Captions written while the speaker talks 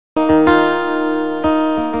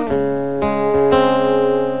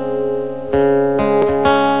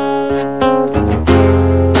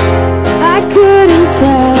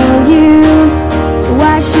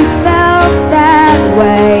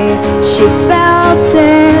She felt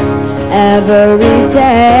it every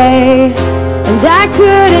day, and I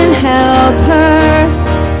couldn't help her.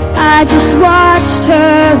 I just watched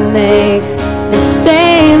her make the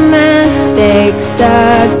same mistakes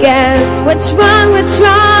again. What's wrong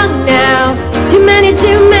now? Too many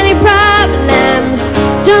problems.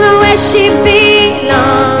 Don't know where she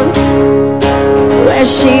belongs, where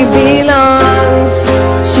she belongs.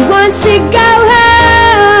 She wants to go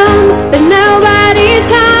home, but nobody's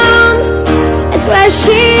home. It's where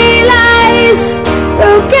she lies,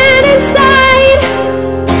 broken inside,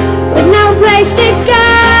 with no place to go,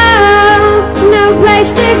 no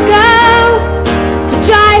place to go to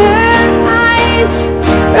dry her eyes,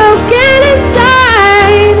 broken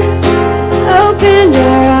inside. Open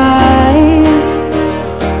your eyes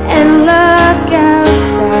and look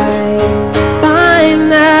outside, find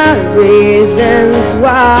the reasons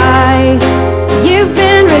why you've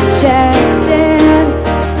been rejected,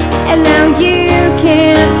 and now you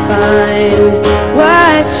can't find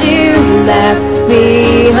what you left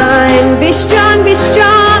behind. Be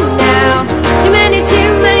strong now. Too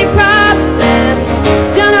many problems.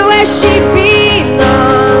 Don't know where she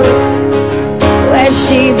belongs, where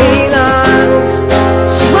she